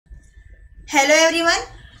Hello everyone.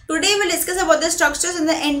 Today we will discuss about the structures in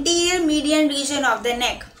the anterior median region of the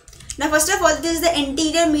neck. Now first of all, this is the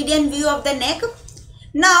anterior median view of the neck.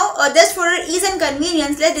 Now just for ease and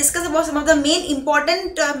convenience, let's discuss about some of the main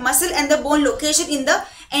important muscle and the bone location in the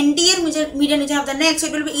anterior median region of the neck, so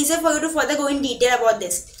it will be easier for you to further go in detail about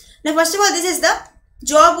this. Now first of all, this is the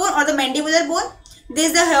jaw bone or the mandibular bone. This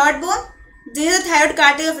is the hyoid bone. This is the thyroid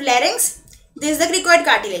cartilage of larynx. This is the cricoid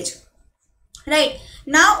cartilage. Right.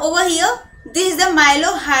 Now over here, this is the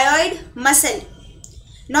mylohyoid muscle.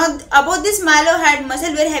 Now about this mylohyoid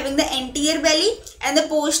muscle, we are having the anterior belly and the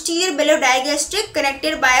posterior belly of digastric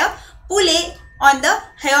connected by a pulley on the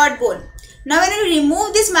hyoid bone. Now when we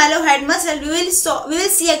remove this mylohyoid muscle, we will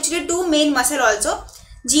see actually two main muscle also,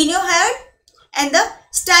 geniohyoid and the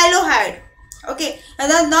stylohyoid. Okay.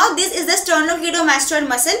 Now this is the sternocleidomastoid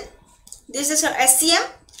muscle. This is SCM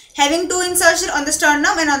having two insertion on the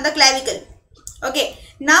sternum and on the clavicle. Okay.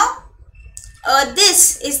 Now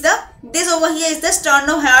this over here is the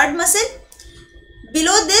sternohyoid muscle.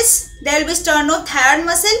 Below this there will be sternothyroid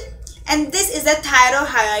muscle, and this is the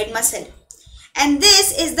thyrohyoid muscle, and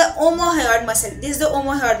this is the omohyoid muscle. This is the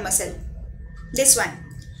omohyoid muscle, this one,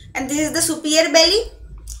 and this is the superior belly,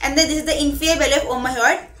 and then this is the inferior belly of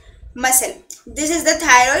omohyoid muscle. This is the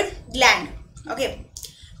thyroid gland. Okay.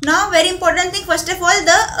 Now very important thing, first of all,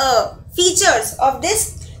 the features of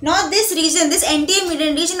this. Now this region, this anterior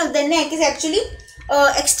median region of the neck is actually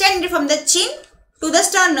extended from the chin to the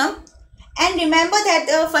sternum. And remember that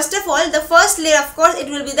first of all, the first layer, of course, it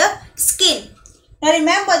will be the skin. Now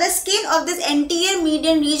remember, the skin of this anterior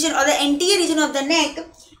median region or the anterior region of the neck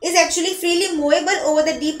is actually freely movable over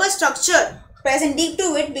the deeper structure present deep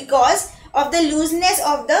to it because of the looseness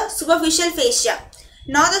of the superficial fascia.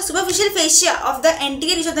 Now the superficial fascia of the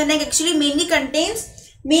anterior region of the neck actually mainly contains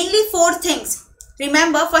four things.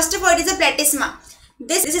 Remember, first of all, it is a platysma.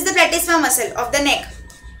 This is the platysma muscle of the neck.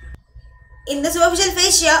 In the superficial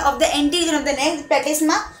fascia of the anterior region of the neck,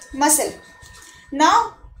 platysma muscle.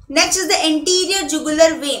 Now, next is the anterior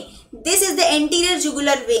jugular vein. This is the anterior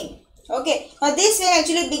jugular vein. Okay. Now, this vein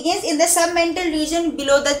actually begins in the submental region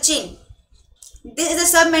below the chin. This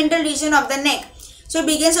is the submental region of the neck. So, it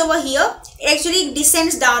begins over here. It actually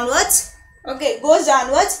descends downwards. Okay. Goes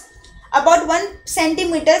downwards about 1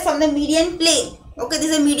 centimeter from the median plane. Okay,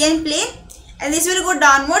 this is a median plane, and this will go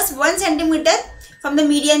downwards 1 centimeter from the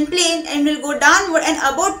median plane and will go downward and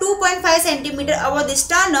about 2.5 centimeter above the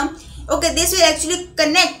sternum. Okay, this will actually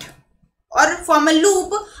connect or form a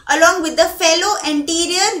loop along with the fellow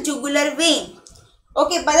anterior jugular vein.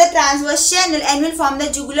 Okay, by the transverse channel, and will form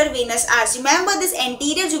the jugular venous arch. Remember, this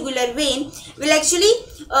anterior jugular vein will actually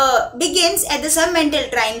begins at the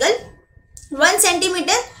submental triangle 1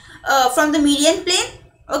 centimeter from the median plane.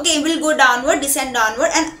 Okay, it will go downward, descend downward,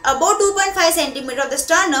 and about 2.5 centimeter of the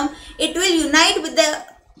sternum, it will unite with the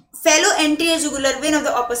fellow anterior jugular vein of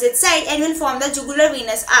the opposite side and will form the jugular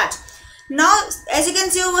venous arch. Now, as you can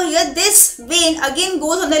see over here, this vein again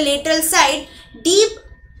goes on the lateral side, deep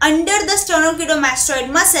under the sternocleidomastoid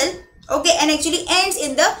muscle. Okay, and actually ends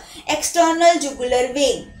in the external jugular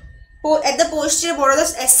vein at the posterior border of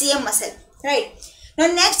the SCM muscle. Right. Now,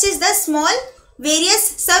 next is the small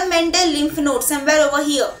various submental lymph nodes somewhere over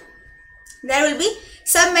here. There will be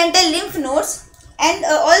submental lymph nodes, and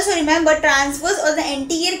also remember, transverse or the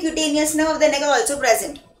anterior cutaneous nerve of the neck are also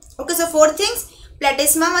present. Okay, so four things: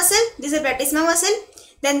 platysma muscle, this is platysma muscle,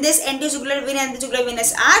 then this anterior jugular vein and the jugular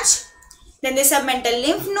venous arch, then the submental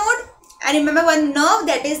lymph node, and remember one nerve,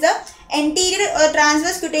 that is the anterior or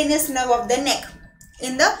transverse cutaneous nerve of the neck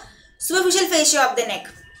in the superficial fascia of the neck.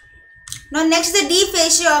 Now next is the deep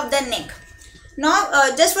fascia of the neck. Now,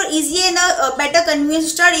 just for easy and better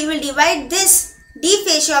convenience study, we will divide this deep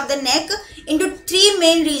fascia of the neck into three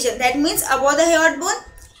main regions. That means above the hyoid bone,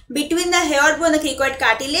 between the hyoid bone and the cricoid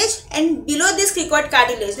cartilage, and below this cricoid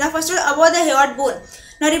cartilage. Now, first of all, above the hyoid bone.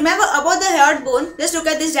 Now, remember, above the hyoid bone, just look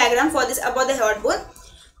at this diagram for this above the hyoid bone.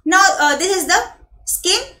 Now, this is the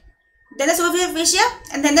skin, then the superficial fascia,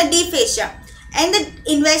 and then the deep fascia. And the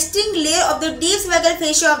investing layer of the deep cervical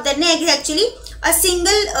fascia of the neck is actually a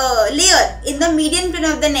single layer in the median plane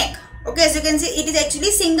of the neck. Okay, as you can see, it is actually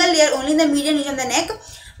single layer only in the median region of the neck,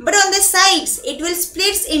 but on the sides it will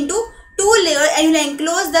split into two layers and will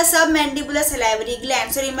enclose the submandibular salivary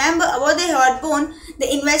gland. So remember, above the hyoid bone, the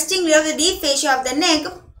investing layer of the deep fascia of the neck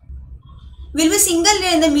will be single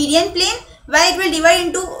layer in the median plane, while it will divide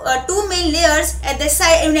into two main layers at the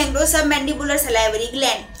side and will enclose submandibular salivary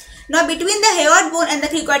gland. Now between the hyoid bone and the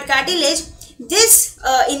cricoid cartilage, this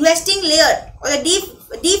investing layer or the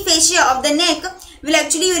deep fascia of the neck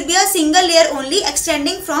will be a single layer only,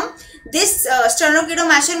 extending from this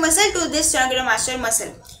sternocleidomastoid muscle to this sternocleidomastoid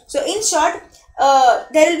muscle. So in short,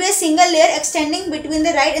 there will be a single layer extending between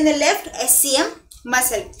the right and the left SCM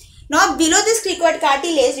muscle. Now below this cricoid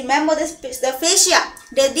cartilage, remember the fascia,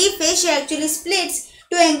 the deep fascia actually splits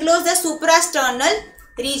to enclose the suprasternal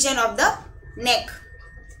region of the neck.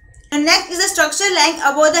 The neck is the structure lying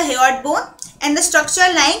above the hyoid bone and the structure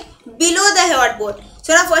lying below the hyoid bone.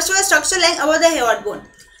 So now first of all, structure lying above the hyoid bone.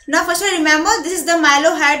 Now first of all, remember this is the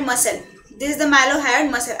mylohyoid muscle. This is the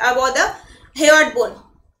mylohyoid muscle above the hyoid bone.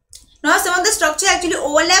 Now some of the structure actually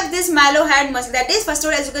overlap this mylohyoid muscle. That is, first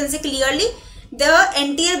of all, as you can see clearly, the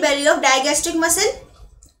anterior belly of digastric muscle.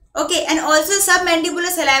 Okay, and also submandibular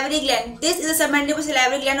salivary gland. This is the submandibular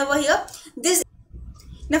salivary gland over here.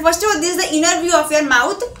 Now first of all, this is the inner view of your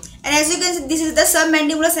mouth, and as you can see, this is the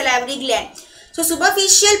submandibular salivary gland. So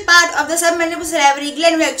superficial part of the submandibular salivary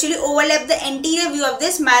gland will actually overlap the anterior view of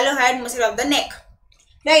this mylohyoid muscle of the neck.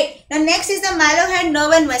 Right. Now next is the mylohyoid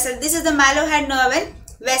nerve and vessel. This is the mylohyoid nerve and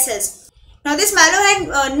vessels. Now this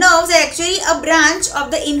mylohyoid nerves are actually a branch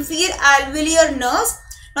of the inferior alveolar nerves.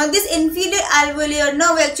 Now this inferior alveolar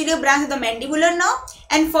nerve is actually a branch of the mandibular nerve,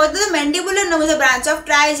 and further the mandibular nerve is a branch of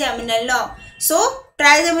trigeminal nerve. So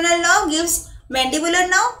trigeminal nerve gives mandibular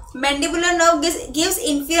nerve gives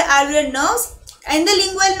inferior alveolar nerves and the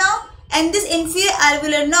lingual nerve, and this inferior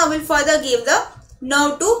alveolar nerve will further give the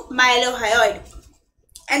nerve to mylohyoid.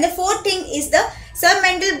 And the fourth thing is the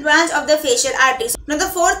submental branch of the facial arteries. Now the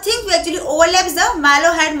fourth thing which actually overlaps the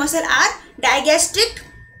mylohyoid muscle are digastric,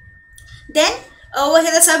 then over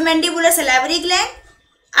here the submandibular salivary gland,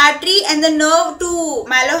 artery and the nerve to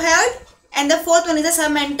mylohyoid, and the fourth one is the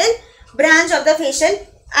submental branch of the facial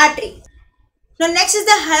artery. Now next is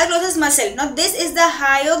the hyoglossus muscle. Now this is the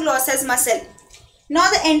hyoglossus muscle. Now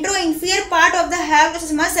the anteroinferior part of the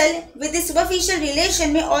hyoglossus muscle with its superficial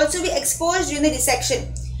relation may also be exposed during the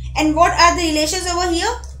dissection. And what are the relations over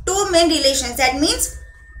here? Two main relations. That means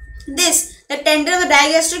this, the tendon of the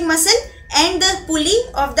digastric muscle and the pulley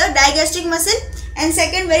of the digastric muscle. And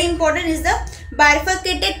second, very important, is the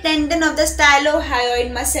bifurcated tendon of the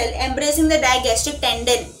stylohyoid muscle embracing the digastric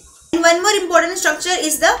tendon. And one more important structure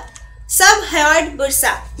is the subhyoid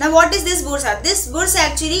bursa. Now what is this bursa? This bursa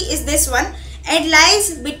actually is this one. It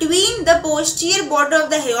lies between the posterior border of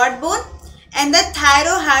the hyoid bone and the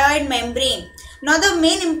thyrohyoid membrane. Now the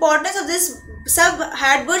main importance of this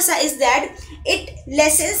subhyoid bursa is that it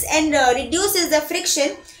lessens and reduces the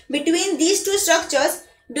friction between these two structures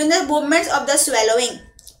during the movements of the swallowing.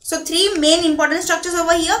 So three main important structures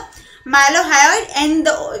over here: mylohyoid and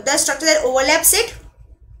the structure that overlaps it.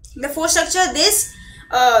 The fourth structure, this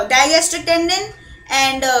digastric tendon,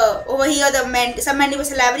 and over here the submandibular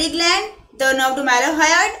salivary gland, the nerve to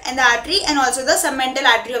mylohyoid, and the artery, and also the submental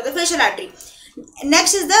artery of the facial artery.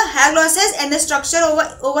 Next is the hyoglossus and the structure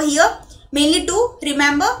over here, mainly to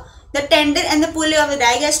remember the tendon and the pulley of the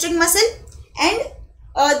digastric muscle and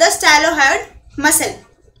the stylohyoid muscle.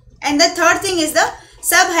 And the third thing is the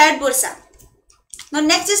subhyoid bursa. Now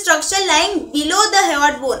next is structure lying below the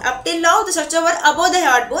hyoid bone. Up till now the structure were above the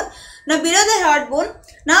hyoid bone. Now below the hyoid bone,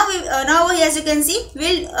 now over here as you can see,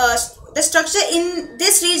 the structure in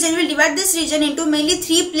this region will divide this region into mainly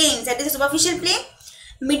three planes. That is the superficial plane,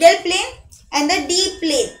 middle plane, and the deep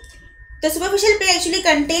plane. The superficial plane actually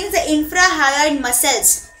contains the infrahyoid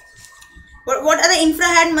muscles. What are the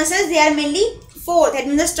infrahyoid muscles? They are mainly four. That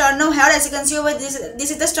means the sternohyoid, as you can see over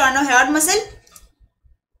this is the sternohyoid muscle.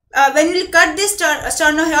 When we will cut this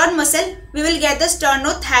sternohyoid muscle, we will get the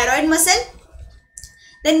sternothyroid muscle.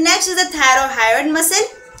 Then next is the thyrohyoid muscle,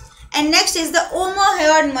 and next is the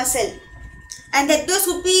omohyoid muscle, and that the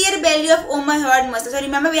superior belly of omohyoid muscle. So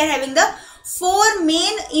remember, we are having the four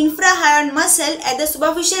main infrahyoid muscle at the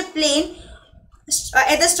superficial plane.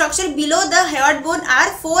 At the structure below the hyoid bone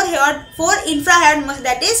are four infrahyoid muscles,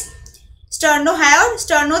 that is sternohyoid,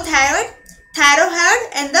 sternothyroid, thyrohyoid,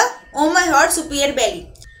 and the omohyoid superior belly.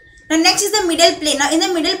 Now next is the middle plane. Now in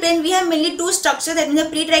the middle plane we have mainly two structures, that means the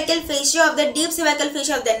pretracheal fascia of the deep cervical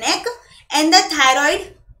fascia of the neck and the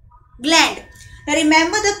thyroid gland. Now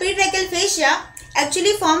remember, the pretracheal fascia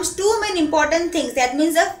actually forms two main important things, that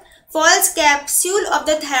means the false capsule of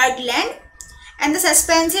the thyroid gland and the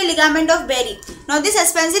suspensory ligament of Berry. Now this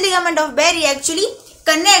suspensory ligament of Berry actually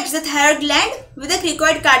connects the thyroid gland with the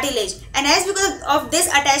cricoid cartilage, and as because of this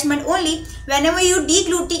attachment only, whenever you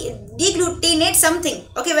deglutinate something,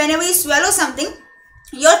 okay, whenever you swallow something,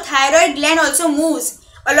 your thyroid gland also moves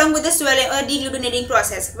along with the swallowing or deglutinating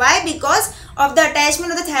process. Why? Because of the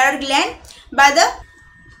attachment of the thyroid gland by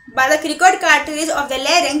the cricoid cartilage of the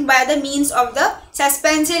larynx by the means of the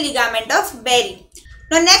suspensory ligament of Berry.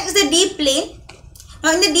 Now next is the deep plane.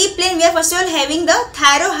 Now in the deep plane we are first of all having the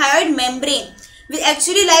thyrohyoid membrane. which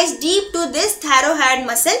actually lies deep to this thyroid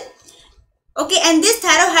muscle. Okay, and this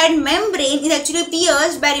thyroid membrane is actually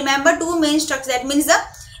pierced by, remember, two main structures. That means the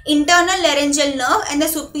internal laryngeal nerve and the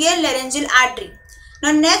superior laryngeal artery.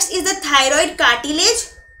 Now next is the thyroid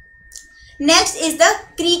cartilage. Next is the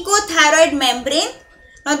cricothyroid membrane.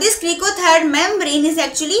 Now this cricothyroid membrane is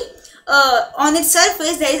actually on its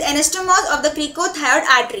surface there is anastomose of the cricothyroid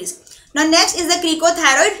arteries. Now next is the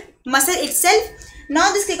cricothyroid muscle itself.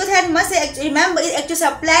 Now this cricothyroid muscle, remember, is actually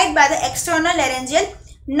supplied by the external laryngeal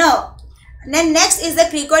nerve. Then next is the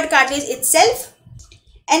cricoid cartilage itself.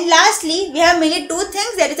 And lastly, we have mainly two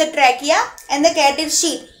things, that is the trachea and the carotid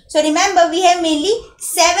sheath. So remember, we have mainly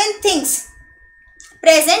 7 things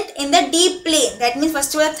present in the deep plane. That means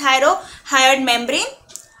first of all, thyroid membrane,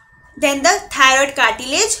 then the thyroid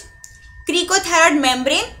cartilage, cricothyroid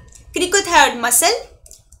membrane, cricothyroid muscle,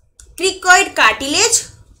 cricoid cartilage,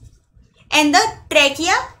 and the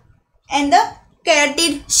trachea and the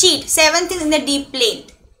carotid sheath. 7 things in the deep plane.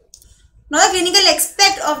 Now the clinical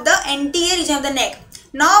aspect of the anterior region of the neck.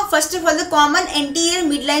 Now first of all, the common anterior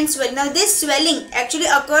midline swelling. Now this swelling actually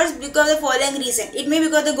occurs because of the following reason. It may be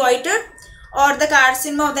because of the goiter or the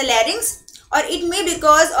carcinoma of the larynx, or it may be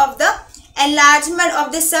because of the enlargement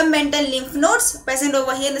of the submental lymph nodes present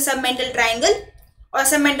over here in the submental triangle or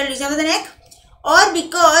submental region of the neck, or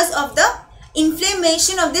because of the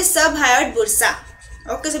inflammation of the subhyoid bursa.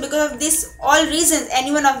 Okay, so because of this all reasons,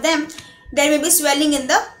 any one of them, there may be swelling in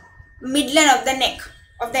the midline of the neck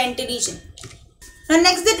of the anterior region. Now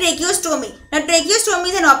next, the tracheostomy. Now tracheostomy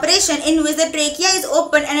is an operation in which the trachea is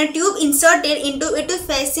opened and a tube inserted into it to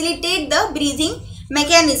facilitate the breathing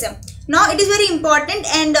mechanism. Now it is very important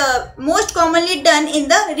and most commonly done in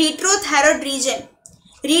the retrothyroid region.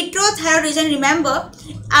 Retrothyroid region, remember,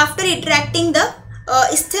 after retracting the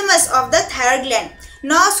isthmus of the thyroid gland.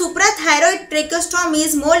 Now suprathyroid tracheostomy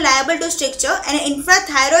is more liable to stricture and an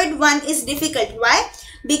infrathyroid one is difficult. Why?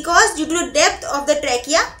 Because due to the depth of the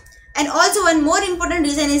trachea, and also one more important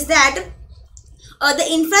reason is that the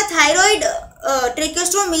infrathyroid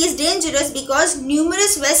tracheostomy is dangerous because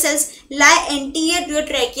numerous vessels lie anterior to the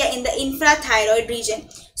trachea in the infrathyroid region.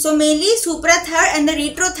 So mainly suprathyroid and the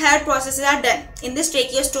retrothyroid processes are done in this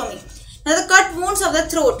tracheostomy. Now the cut wounds of the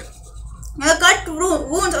throat. Now the cut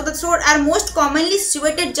wounds of the throat are most commonly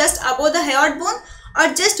situated just above the hyoid bone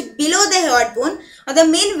or just below the hyoid bone. Or the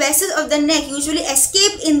main vessels of the neck usually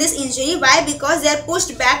escape in this injury. Why? Because they are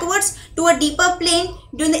pushed backwards to a deeper plane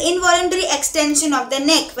during the involuntary extension of the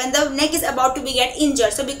neck when the neck is about to be get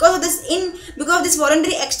injured. So because of this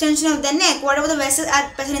voluntary extension of the neck, whatever the vessels are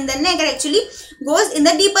present in the neck are actually goes in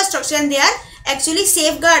the deeper structure and they are actually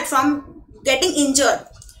safeguard from getting injured.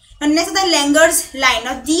 Now next is the Langer's line.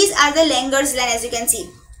 Now these are the Langer's line, as you can see.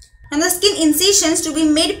 Now the skin incisions to be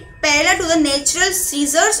made parallel to the natural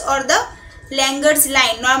scissors or the Langer's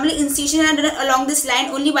line. Normally incisions are done along this line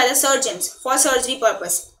only by the surgeons for surgery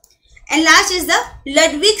purpose. And last is the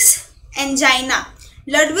Ludwig's angina.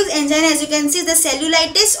 Ludwig's angina, as you can see, is the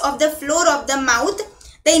cellulitis of the floor of the mouth.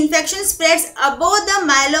 The infection spreads above the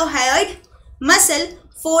mylohyoid muscle,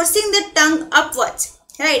 forcing the tongue upwards,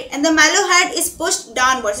 right? And the mylohyoid is pushed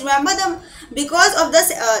downwards. Remember, because of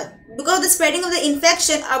the spreading of the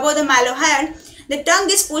infection above the mylohyoid, the tongue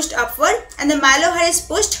is pushed upward and the mylohyoid is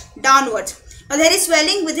pushed downwards. Now there is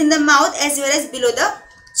swelling within the mouth as well as below the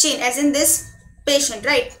chin, as in this patient,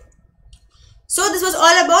 right? So this was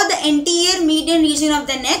all about the anterior median region of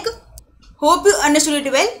the neck. Hope you understood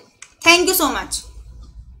it well. Thank you so much.